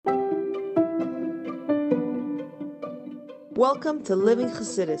Welcome to Living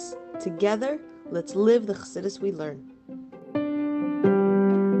Chassidus. Together, let's live the Chassidus we learn.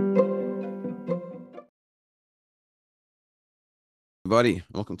 Everybody,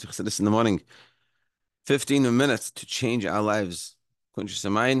 welcome to Chassidus in the morning. 15 minutes to change our lives. Kuntres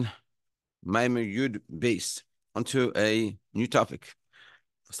Maamer Yud based onto a new topic.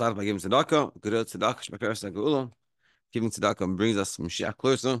 We'll start by giving tzedakah. Good tzedakah, shmakeres ha'geula. Giving tzedakah brings us Mashiach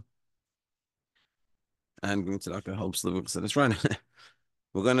closer, and giving tzedakah helps live with Chassidus run.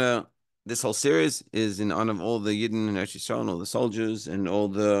 This whole series is in honor of all the Yidden in Eretz Yisroel, and all the soldiers, and all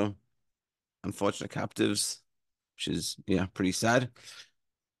the unfortunate captives, which is, pretty sad.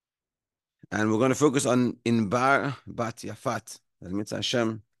 And we're going to focus on Inbar bat Yafat. That means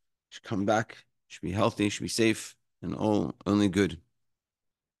Hashem should come back, should be healthy, should be safe, and only good.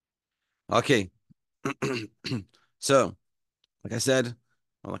 Okay. So, like I said,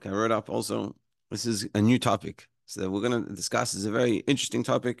 or like I wrote up also, this is a new topic. So we're going to discuss is a very interesting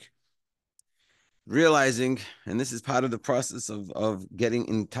topic. Realizing, and this is part of the process of getting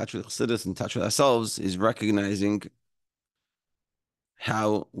in touch with Chassidus, in touch with ourselves, is recognizing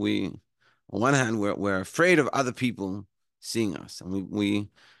how we, on one hand, we're afraid of other people seeing us, and we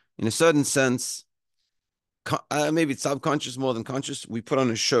in a certain sense, maybe it's subconscious more than conscious, we put on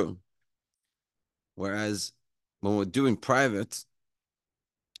a show. Whereas when we're doing private,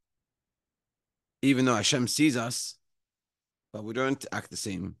 even though Hashem sees us, but we don't act the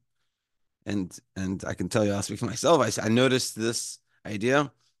same. And I can tell you, I'll speak for myself. I noticed this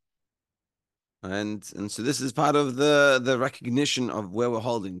idea, and so this is part of the recognition of where we're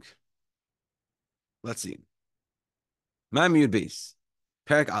holding. Let's see. Maamer Yud base,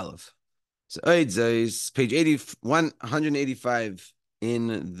 Perek Aleph. So is page 185 in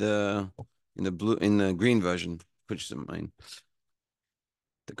the green version, which is mine.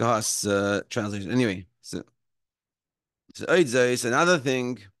 The Goss translation. Anyway, so is another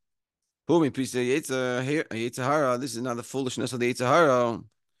thing. This is another foolishness of the Yitzhahara.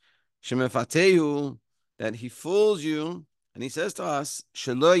 Shemefatehu, that he fools you, and he says to us,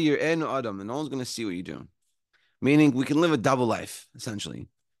 Shelo yir'enu adam, and no one's going to see what you're doing. Meaning we can live a double life, essentially.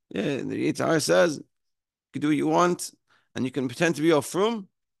 Yeah, the Yitzhahara says you can do what you want, and you can pretend to be all frum.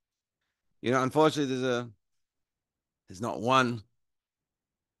 Unfortunately, there's not one.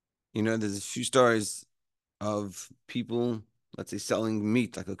 There's a few stories of people, let's say, selling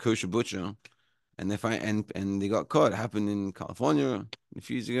meat like a kosher butcher, and they and they got caught. It happened in California a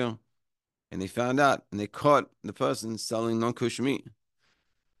few years ago, and they found out, and they caught the person selling non-kosher meat.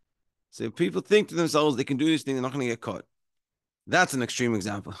 So people think to themselves they can do this thing, they're not going to get caught. That's an extreme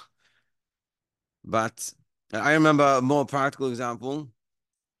example. But I remember a more practical example.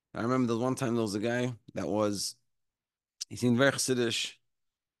 I remember one time there was a guy he seemed very chassidish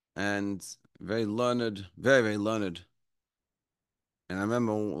and very learned, very, very learned. And I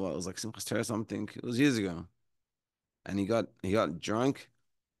remember, it was like Simcha or something. It was years ago. And he got drunk.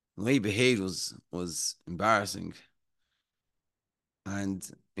 The way he behaved was embarrassing. And,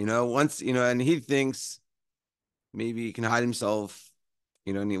 and he thinks maybe he can hide himself,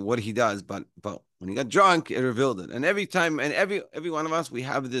 what he does. But when he got drunk, it revealed it. And every time, and every one of us, we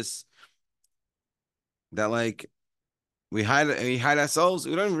have this, that like, we hide ourselves.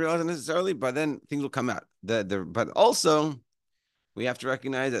 We don't even realize it necessarily, but then things will come out. But also, we have to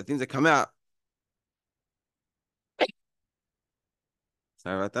recognize that things that come out.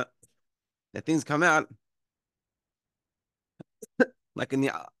 Sorry about that. That things come out, like in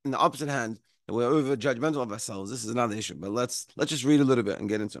the opposite hand, that we're over judgmental of ourselves. This is another issue, but let's just read a little bit and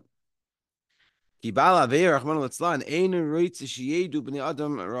get into it. If the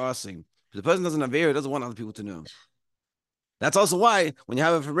person doesn't have it doesn't want other people to know. That's also why when you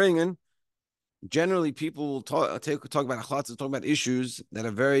have a farbrengen, generally people will talk about achlatzos, talk about issues that are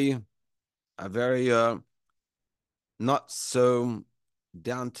very not so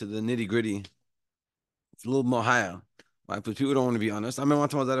down to the nitty gritty. It's a little more higher, right? Because people don't want to be honest. I remember one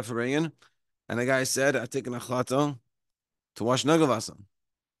time I was at a farbrengen, and the guy said, "I take an achlatzos to wash nagel,"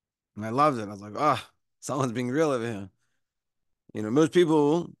 and I loved it. I was like, someone's being real over here. Most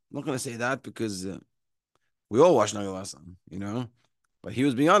people not going to say that because we all wash nagel, But he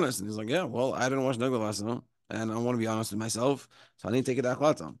was being honest, and he's like, "Yeah, well, I didn't wash nagel, and I want to be honest with myself, so I need to take it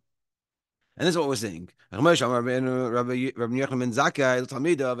achlatzos." And this is what we're saying. Rabbi Yochanan ben Zakkai, as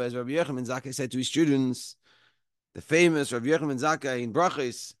Rabbi Yochanan ben Zakkai said to his students, the famous Rabbi Yochanan ben Zakkai in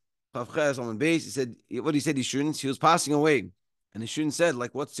Brachos, on base, he said, what he said to his students, he was passing away. And the student said,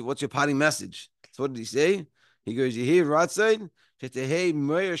 like, what's your parting message? So what did he say? He goes, Yehi Ratzon, Shetehei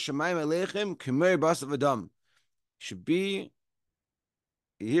Meir Shamayim Aleichem, Kemeir Basav Adam. Should be,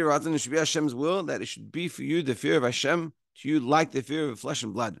 Yehi Ratzon, it should be Hashem's will, that it should be for you the fear of Hashem to you like the fear of flesh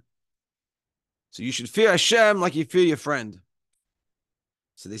and blood. So you should fear Hashem like you fear your friend.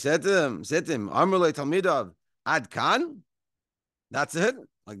 So they said to him, Amr le Talmidav, Ad Kan? That's it?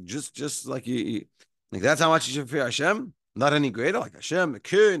 Like just like you, like that's how much you should fear Hashem? Not any greater, like Hashem, the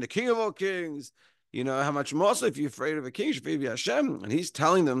king of all kings. You know, how much more so if you're afraid of a king, you should fear Hashem. And he's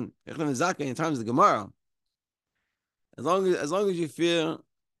telling them, in times of the Gemara, as long as you fear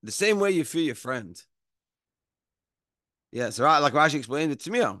the same way you fear your friend. Yeah, so like Rashi explained it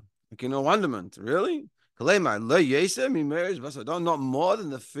to me. Like, no wonderment. Really? Not more than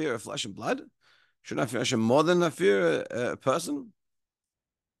the fear of flesh and blood? Shouldn't I fear Hashem more than I fear a person?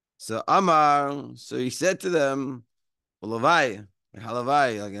 So Amar, so he said to them, Halavai,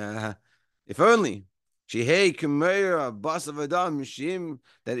 if only that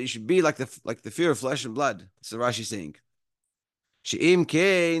it should be like the fear of flesh and blood. So Rashi saying. Because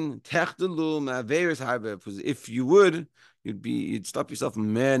if you would, you'd stop yourself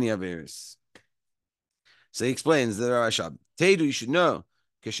from many averis. So he explains that Rashab. Tedu, you should know.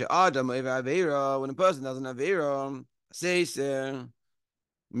 When a person does an avera, says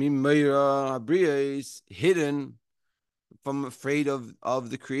hidden from afraid of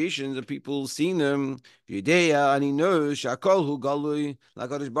the creations of people seeing them. And he knows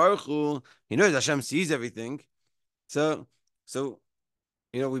he knows Hashem sees everything. So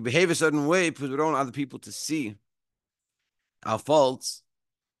we behave a certain way because we don't want other people to see our faults.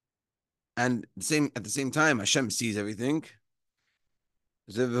 And at the same time, Hashem sees everything.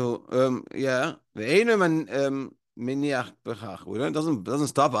 Yeah. It doesn't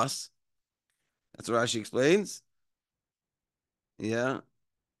stop us. That's what Rashi explains. Yeah.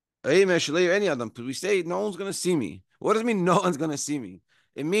 Any of them, because we say no one's going to see me. What does it mean no one's going to see me?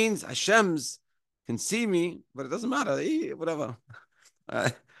 It means Hashem's can see me, but it doesn't matter. Whatever.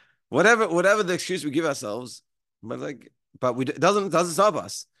 Whatever the excuse we give ourselves, but it doesn't stop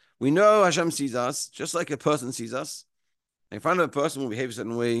us. We know Hashem sees us, just like a person sees us. In front of a person, we behave a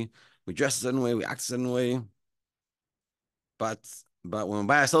certain way, we dress a certain way, we act a certain way. But when we're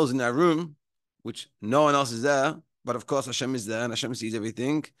by ourselves in that room, which no one else is there, but of course Hashem is there and Hashem sees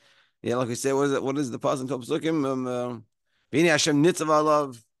everything. Yeah, like we say, what is the person to Psukim? V'nei Hashem nitzav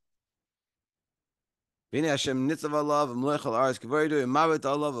alav. V'nei Hashem nitzav alav, v'mlechal aretz k'vodo, v'mavet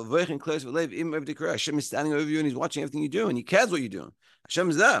alav, v'voichin kles v'lev im evdikra. Hashem is standing over you and he's watching everything you do and he cares what you're doing.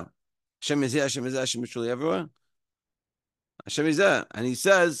 Hashem is there. Hashem is here, Hashem is there, Hashem is truly everywhere. Hashem is there. And he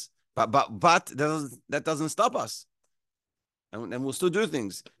says, but that doesn't stop us. And we'll still do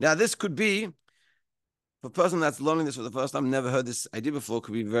things. Now, this could be, for a person that's learning this for the first time, never heard this idea before,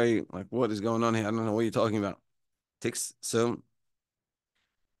 could be very, like, what is going on here? I don't know what you're talking about. So,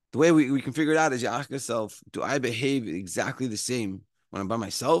 the way we can figure it out is you ask yourself, do I behave exactly the same when I'm by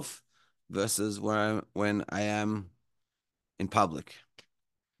myself versus when I am in public?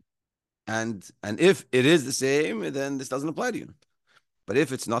 And if it is the same, then this doesn't apply to you. But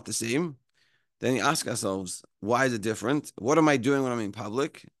if it's not the same, then you ask ourselves, why is it different? What am I doing when I'm in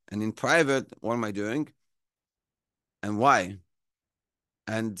public? And in private, what am I doing? And why?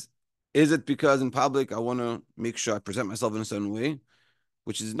 And is it because in public, I want to make sure I present myself in a certain way,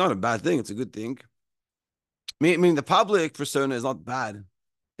 which is not a bad thing. It's a good thing. I mean, the public persona is not bad.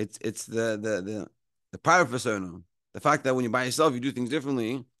 It's the private persona. The fact that when you're by yourself, you do things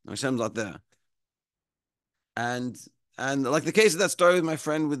differently. Hashem's not there. And like the case of that story with my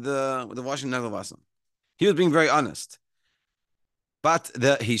friend with the washing Neglavasa. He was being very honest. But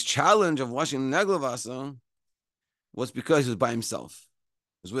his challenge of washing Neglavasa was because he was by himself.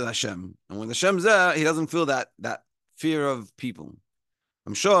 He was with Hashem. And when Hashem's there, he doesn't feel that fear of people.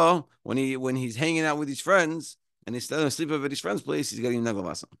 I'm sure when he's hanging out with his friends and he's still asleep over at his friend's place, he's getting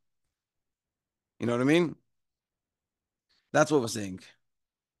Neglavasa. You know what I mean? That's what we're saying.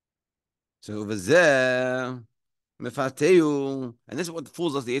 So over there, Mefateu, and this is what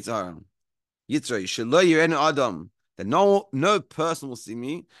fools us the Yitzhar. Yitzhar, Shelo Yirenu Adam, that no person will see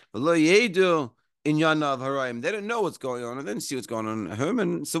me, but Lo Yedu Inyana of Harayim. They don't know what's going on, and they don't see what's going on at home,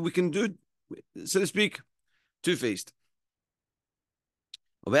 and so we can do, so to speak, two-faced.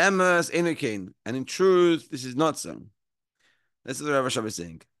 And in truth, this is not so. This is what Rav Shab is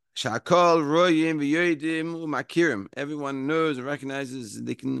saying. Shakal royim v'yodim u'makirim. Everyone knows and recognizes.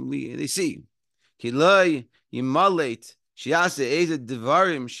 They see. Kilay yimaleit shiase eze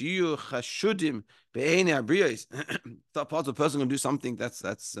devarim shiyu chashudim be'enei abriyos. Thought part of a person can do something that's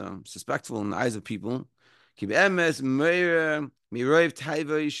suspectful in the eyes of people. Ki be'emes meir miroiv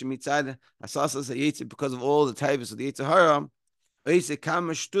taiva shemitzad asasas hayetze, because of all the taivas of the Yetzer Hara. Oise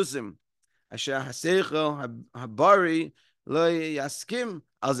kama shtusim asher haseichel habari lo yaskim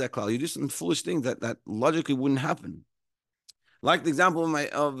al zeklal. You do some foolish things that logically wouldn't happen. Like the example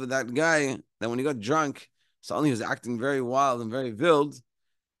of that guy that when he got drunk, suddenly he was acting very wild and very wild.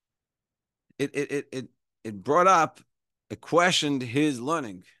 It brought up, it questioned his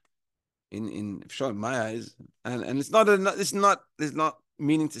learning in short in my eyes, and it's not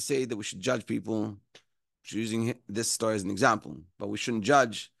meaning to say that we should judge people using this story as an example, but we shouldn't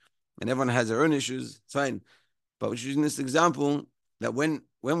judge, and everyone has their own issues. It's fine, but we're using this example that when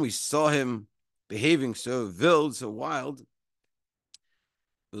we saw him behaving so wild, so wild,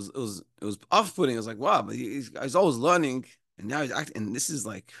 it was off-putting. It was like, wow, but he's always learning, and now he's acting, and this is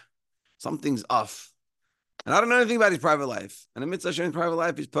like something's off. And I don't know anything about his private life. And amidst Hashem's private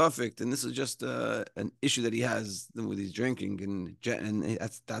life, he's perfect. And this is just an issue that he has with his drinking, and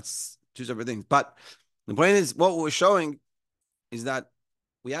that's two separate things. But the point is, what we're showing is that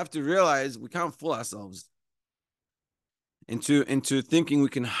we have to realize we can't fool ourselves into thinking we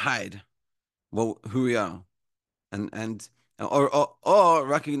can hide who we are, and or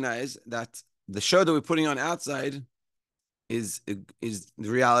recognize that the show that we're putting on outside is the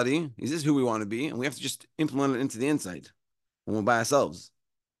reality. Is this who we want to be? And we have to just implement it into the inside when we're by ourselves.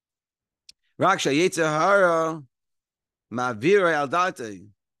 Because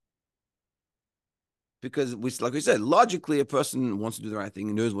like we said, logically, a person wants to do the right thing,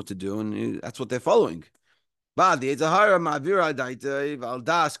 he knows what to do, and that's what they're following. But the Yitzhahara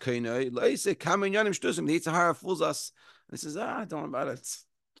fools us. And he says, don't worry about it.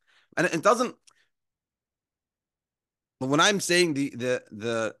 And it doesn't. But when I'm saying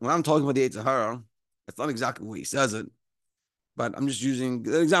when I'm talking about the Yitzhahara, it's not exactly what he says it, but I'm just using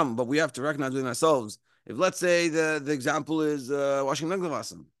the example. But we have to recognize within ourselves. If let's say the example is washing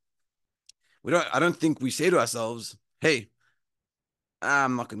naglavasa, I don't think we say to ourselves, "Hey,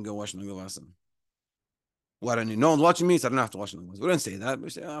 I'm not going to go wash naglavasa." Why don't you? No one's watching me, so I don't have to wash naglavasa. We don't say that.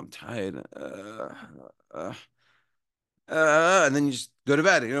 We say, "I'm tired," and then you just go to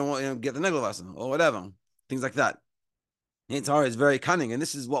bed. You don't get the naglavasa or whatever, things like that. Yitzhahara is very cunning, and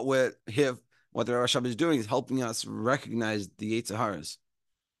this is what we're here. What the Rashab is doing is helping us recognize the Yitzaharas.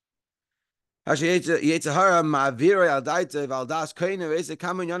 Yitzhahara ma'avira al daita v'al das koine v'ese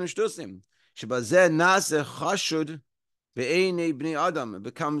kamen yonim shtusim. Shebazeh nase chashud be'enei bnei adam.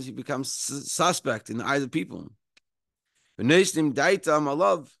 He becomes suspect in the eyes of people. V'neisnim daita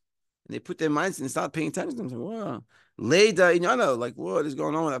malav, and they put their minds and start paying attention to them. Wow, leida inyano, like what is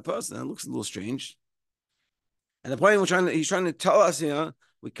going on with that person? It looks a little strange. And the point he's trying to tell us here,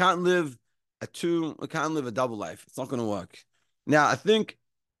 we can't live a double life. It's not going to work. Now, I think it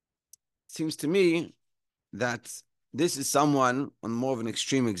seems to me that this is someone on more of an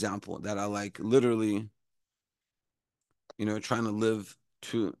extreme example that are like literally, trying to live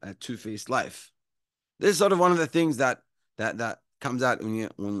a two-faced life. This is sort of one of the things that comes out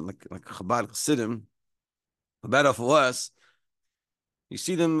when like Chabad Chassidim, for better or for worse, you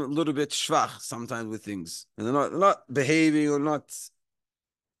see them a little bit schwach sometimes with things, and they're not behaving or not.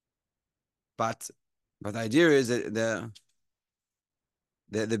 But the idea is that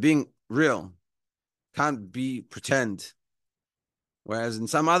they're being real, can't be pretend. Whereas in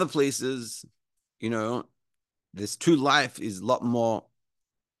some other places, this true life is a lot more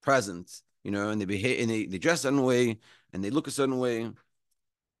present. And they behave and they dress a certain way and they look a certain way.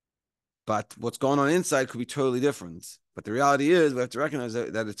 But what's going on inside could be totally different. But the reality is, we have to recognize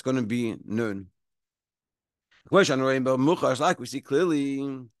that it's going to be known. Like we see clearly,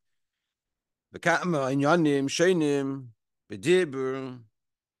 you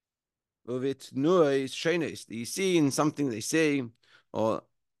see in something they say, or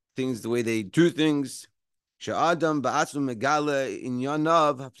things the way they do things, that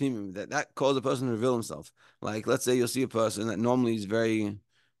causes a person to reveal himself. Like, let's say you'll see a person that normally is very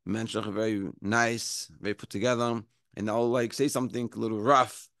menschlich, very nice, very put together, and they'll like say something a little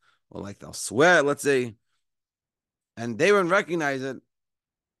rough, or like they'll swear, let's say, and they won't recognize it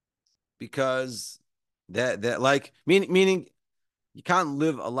because they're like meaning you can't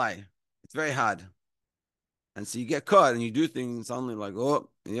live a lie. It's very hard, and so you get caught and you do things suddenly like, oh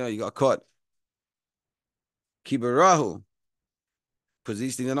yeah, you got caught. Kibarahu, because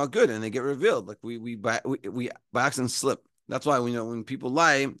these things are not good and they get revealed. Like we by accident slip. That's why when people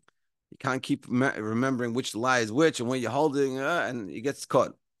lie, you can't keep remembering which lie is which and where you're holding, and it gets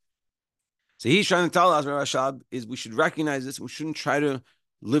caught. So he's trying to tell us, Rashab, is we should recognize this. We shouldn't try to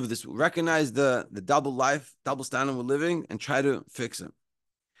live this. Recognize the double life, double standard we're living, and try to fix it.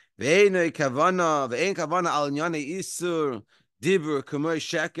 Ve'ein kavana al nyane isur dibur kumay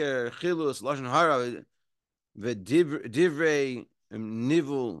sheker chilus lashon hara v'divrei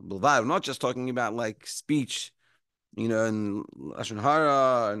nivul b'lvad. We're not just talking about like speech, and lashon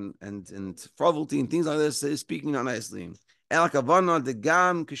hara and frivolity and things like this. Speaking not nicely. El kavana de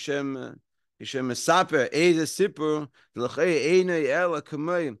gam kishem mesaper eze sipur l'chei einay el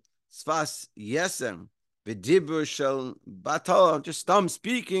kamay sfas yesem v'dibur shel batal. Just stum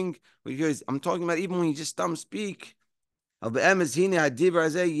speaking, because I'm talking about even when you just stum speak. Al be'emes hine hadibar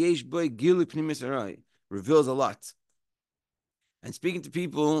azeh yesh boy gilu pnimis aray, reveals a lot. And speaking to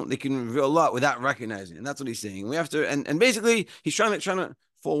people, they can reveal a lot without recognizing it. And that's what he's saying. We have to, and basically, he's trying to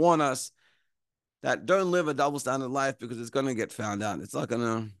forewarn us that don't live a double standard life, because it's going to get found out. It's not going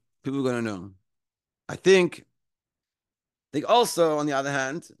to, people are going to know. I think also, on the other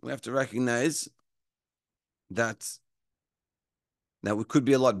hand, we have to recognize that we could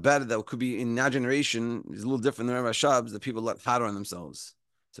be a lot better, that we could be in our generation is a little different than our Shabs, that people are a lot harder on themselves.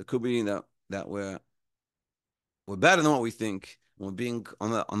 So it could be that we're better than what we think. We're being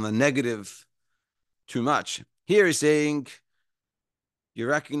on the negative too much. Here he's saying you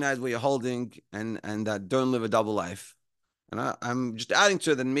recognize what you're holding, and that don't live a double life. And I'm just adding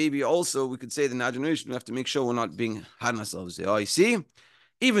to it that maybe also we could say that in our generation we have to make sure we're not being hard on ourselves. Oh, you see,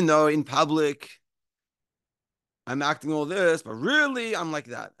 even though in public I'm acting all this, but really I'm like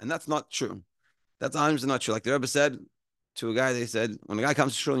that, and that's not true. That's 100% not true. Like the Rebbe said to a guy, they said when a guy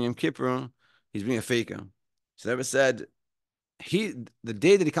comes to Shul Yom Kippur, he's being a faker. So the Rebbe said the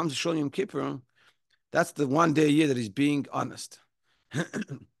day that he comes to Shul Yom Kippur, that's the one day a year that he's being honest.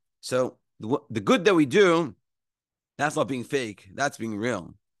 So the good that we do, that's not being fake. That's being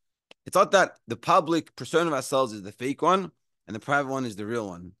real. It's not that the public persona of ourselves is the fake one and the private one is the real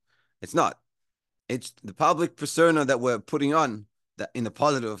one. It's not. It's the public persona that we're putting on, that in the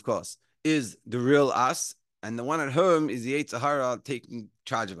positive, of course, is the real us. And the one at home is the Yetzer Hara taking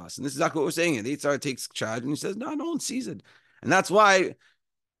charge of us. And this is exactly what we're saying here. The Yetzer Hara takes charge and he says, no one sees it. And that's why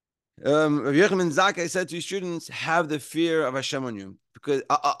Rabbi Yochanan Zakkai said to his students, have the fear of Hashem on you, because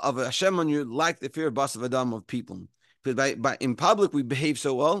of Hashem on you, like the fear of Basav Adam, of people. Because by in public we behave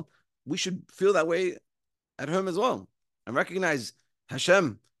so well, we should feel that way at home as well, and recognize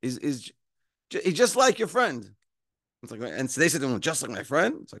Hashem is he's just like your friend. It's like, and so they said to him, just like my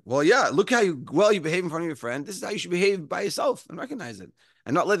friend. It's like, well, yeah, look how you behave in front of your friend. This is how you should behave by yourself, and recognize it,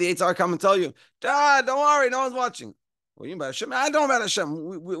 and not let the Yetzer Hara come and tell you, Dad, don't worry, no one's watching. What do you mean by Hashem? I don't know about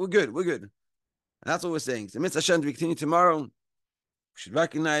Hashem. We're good. We're good. And that's what we're saying. So, Mitzvah Hashem, to be continued tomorrow. We should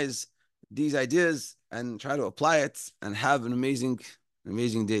recognize these ideas and try to apply it and have an amazing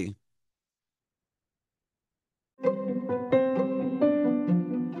day.